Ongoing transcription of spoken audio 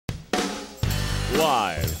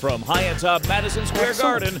Live from high atop Madison Square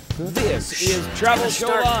Garden, this is Travel Show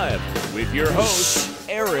Live with your host,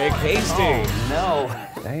 Erik Hastings. Oh,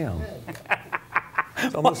 no. Damn.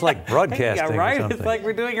 It's almost like broadcasting. Yeah, right? Or something. It's like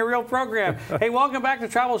we're doing a real program. Hey, welcome back to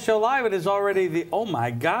Travel Show Live. It is already the, oh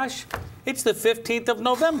my gosh, it's the 15th of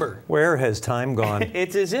November. Where has time gone?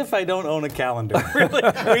 It's as if I don't own a calendar. Really,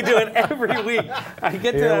 we do it every week. I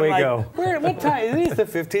get to Here that, we like, go. What time? It is the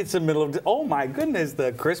 15th, it's the middle of, oh my goodness,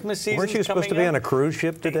 the Christmas season. Weren't you supposed to be on a cruise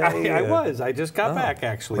ship today? I was. I just got back,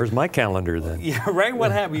 actually. Where's my calendar then? Yeah, right?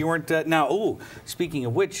 What happened? You weren't, now, oh, speaking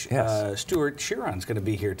of which, Yes. Stuart Chiron's going to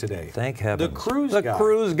be here today. Thank heavens. The cruise guy. The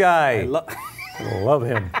cruise guy. I love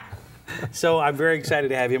him. So I'm very excited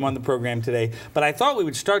to have him on the program today. But I thought we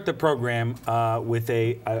would start the program with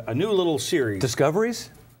a new little series. Discoveries?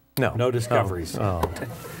 No. No discoveries. Oh.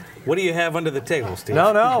 What do you have under the table, Steve?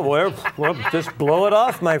 No. Well, just blow it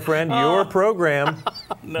off, my friend. Your program.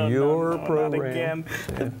 No, program. not again.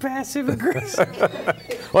 The passive aggressive.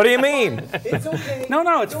 What do you mean? It's okay.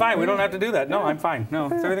 No, it's fine. We don't have to do that. No, I'm fine. No,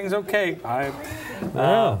 everything's okay. I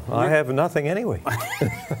have nothing anyway.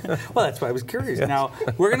 Well, that's why I was curious. Yes. Now,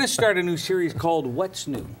 we're going to start a new series called What's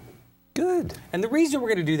New? Good. And the reason we're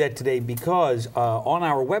going to do that today, because on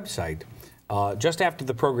our website, just after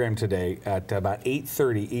the program today at about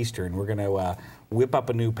 8:30 Eastern, we're going to whip up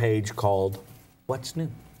a new page called What's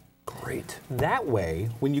New? Great. That way,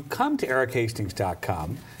 when you come to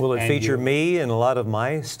erichastings.com... Will it feature me and a lot of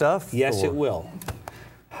my stuff? Yes, it will.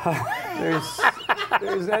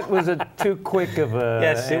 That was too quick of a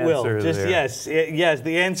Yes, it will. Just there. yes. Yes,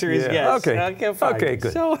 the answer is yes. Okay. Fine. Okay,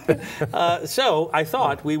 good. So I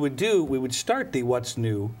thought we would start the What's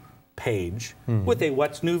New page with a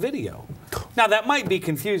What's New video. Now, that might be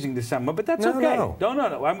confusing to someone, but that's okay. No.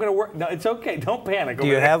 No. I'm going to work. No, it's okay. Don't panic. Do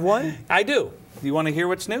you have one? I do. Do you want to hear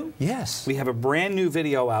what's new? Yes. We have a brand new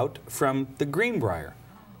video out from the Greenbrier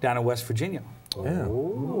down in West Virginia. Yeah.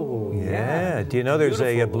 Oh, Yeah. Do you know there's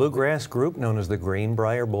a Beautiful. bluegrass group known as the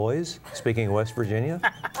Greenbrier Boys, speaking of West Virginia?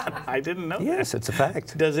 I didn't know Yes, that. it's a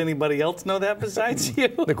fact. Does anybody else know that besides you?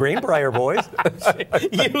 The Greenbrier Boys.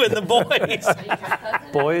 You and the boys.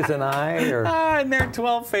 Boys and I are... And they're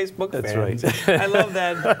 12 Facebook That's fans. right. I love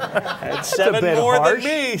that. That's 7 bit more harsh.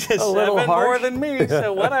 than me. A 7 little more harsh. than me.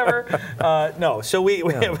 So whatever. No. So we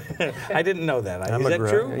I didn't know that. Is that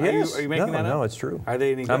true? Yes. Are you making that up? No, it's true. Are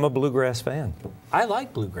they any good? I'm a bluegrass fan. I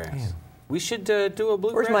like bluegrass. We should do a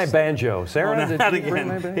bluegrass. Where's my banjo? Sarah, Oh, no, did not you bring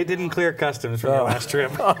my again. banjo? It didn't clear customs from your last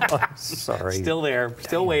trip. Sorry. Still there,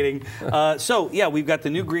 still waiting. So yeah, we've got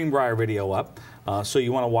the new Greenbrier video up. So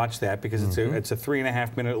you want to watch that because it's a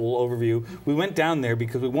 3.5-minute little overview. We went down there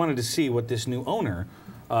because we wanted to see what this new owner,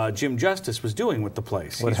 Jim Justice, was doing with the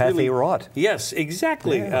place. What hath he wrought? Yes,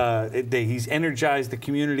 exactly. Yeah. He's energized the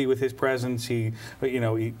community with his presence. He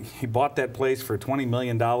bought that place for $20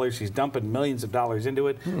 million. He's dumping millions of dollars into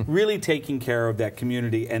it, really taking care of that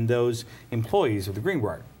community and those employees of the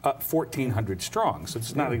Greenbrier. 1,400 strong, so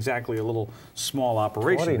it's not exactly a little small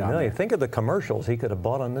operation. 20 down million. there. Think of the commercials he could have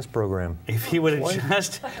bought on this program. If he would have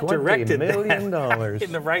just directed $20 million that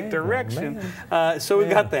in the right direction. So we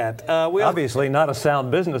got that. Obviously not a sound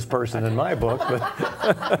business person in my book, but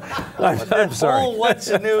I'm sorry. The whole What's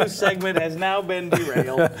New segment has now been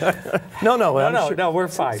derailed. No, we're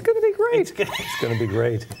fine. It's going to be great. It's going to be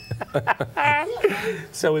great.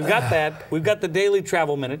 So we've got that. We've got the Daily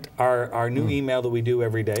Travel Minute, our new email that we do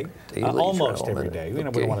every day. Almost every day. We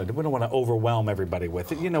don't want to overwhelm everybody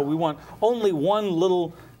with it. We want only one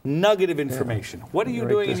little nugget of information. What are you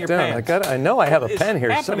doing in your pants? I know I have a pen here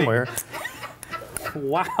happening? somewhere.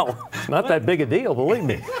 Wow. Not that big a deal, believe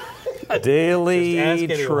me. Daily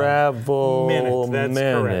Travel Minute. That's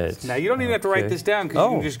Minute. correct. Now, you don't even have to write this down because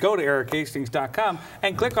you can just go to erichastings.com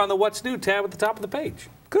and click on the What's New tab at the top of the page.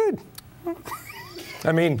 Good.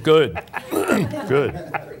 I mean, good. Good.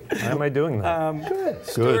 Why am I doing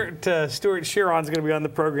that? Good. Stuart Chiron's going to be on the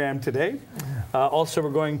program today. Also, we're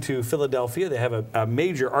going to Philadelphia. They have a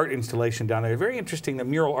major art installation down there. Very interesting, the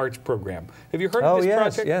Mural Arts program. Have you heard of this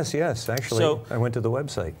project? Yes. Actually, I went to the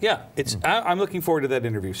website. Yeah, I'm looking forward to that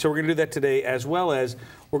interview. So we're going to do that today, as well as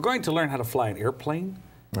we're going to learn how to fly an airplane.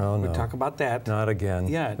 Oh, no. We'll talk about that. Not again.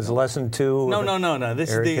 Yeah. This is lesson 2. No.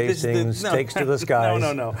 Erik Hastings takes to the skies.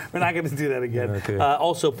 No. We're not going to do that again. Okay.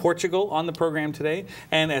 Also, Portugal on the program today.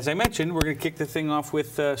 And as I mentioned, we're going to kick the thing off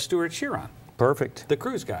with Stuart Chiron. Perfect. The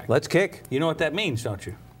cruise guy. Let's kick. You know what that means, don't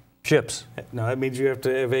you? Ships. No, that means you have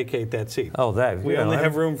to vacate that seat. Oh, that. We only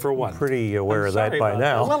have room for one. I'm pretty aware of that Sorry by about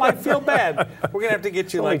now. that. Well, I feel bad. We're going to have to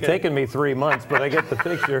get you It's like only taken me 3 months, but I get the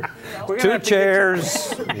picture. We're gonna 2 have to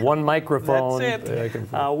chairs, 1 microphone. That's it.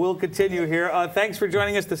 We'll continue here. Thanks for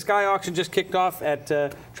joining us. The Sky Auction just kicked off at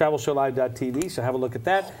TravelShowLive.tv, so have a look at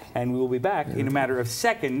that. And we will be back in a matter of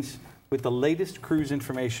seconds with the latest cruise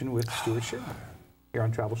information with Stuart Sherman here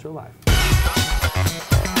on Travel Show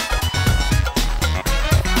Live.